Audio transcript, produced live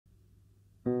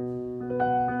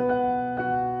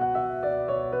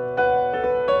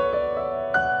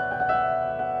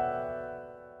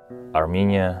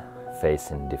Armenia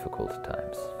facing difficult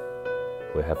times.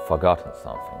 We have forgotten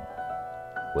something.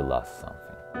 We lost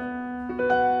something.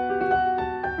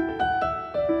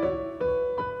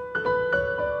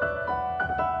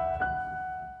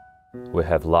 We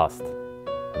have lost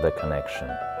the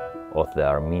connection of the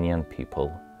Armenian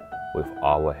people with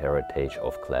our heritage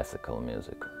of classical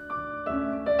music.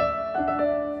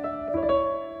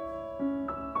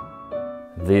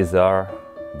 These are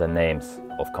the names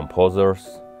of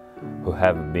composers who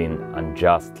have been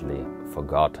unjustly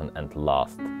forgotten and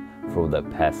lost through the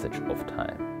passage of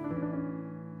time.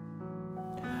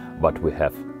 But we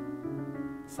have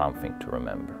something to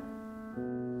remember.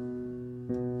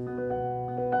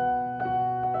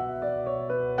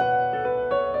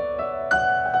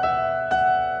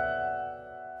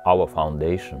 Our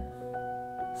foundation,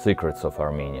 Secrets of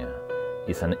Armenia,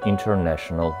 is an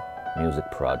international music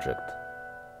project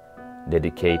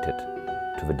dedicated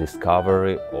to the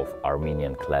discovery of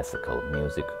Armenian classical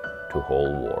music to the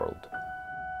whole world.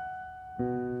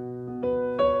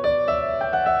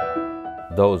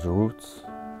 Those roots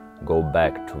go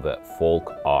back to the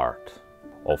folk art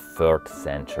of 3rd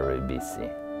century BC.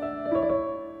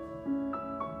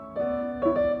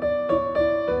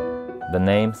 The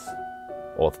names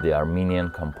of the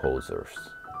Armenian composers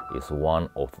is one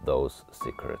of those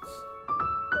secrets.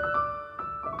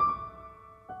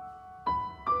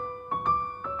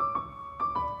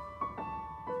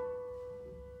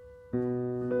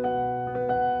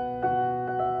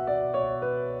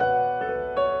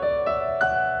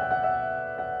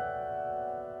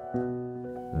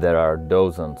 There are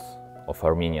dozens of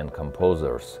Armenian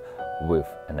composers with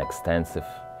an extensive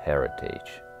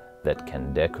heritage that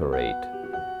can decorate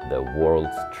the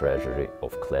world's treasury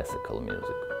of classical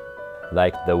music,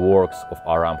 like the works of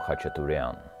Aram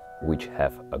Khachaturian, which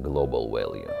have a global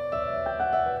value.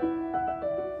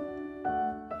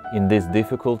 In these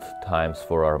difficult times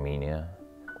for Armenia,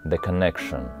 the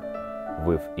connection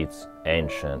with its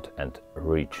ancient and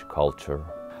rich culture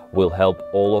will help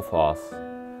all of us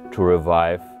to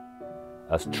revive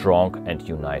a strong and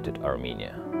united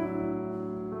Armenia.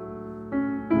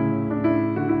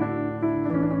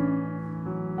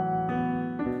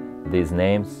 These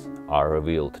names are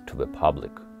revealed to the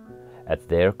public at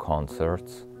their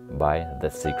concerts by the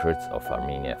Secrets of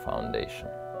Armenia Foundation.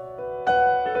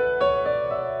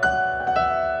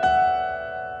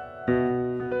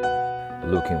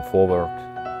 Looking forward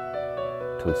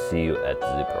to see you at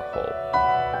Zipper Hall.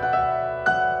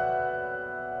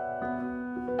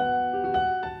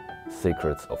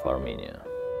 Secrets of Armenia.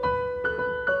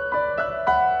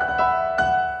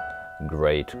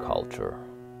 Great culture.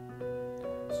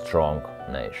 Strong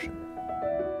nation.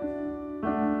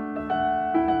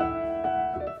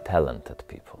 Talented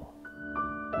people.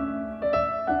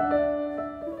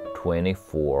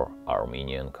 24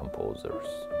 Armenian composers.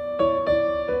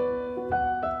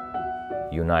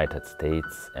 United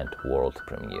States and world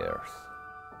premieres.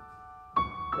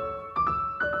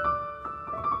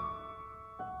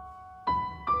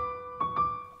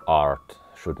 Art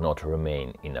should not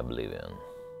remain in oblivion.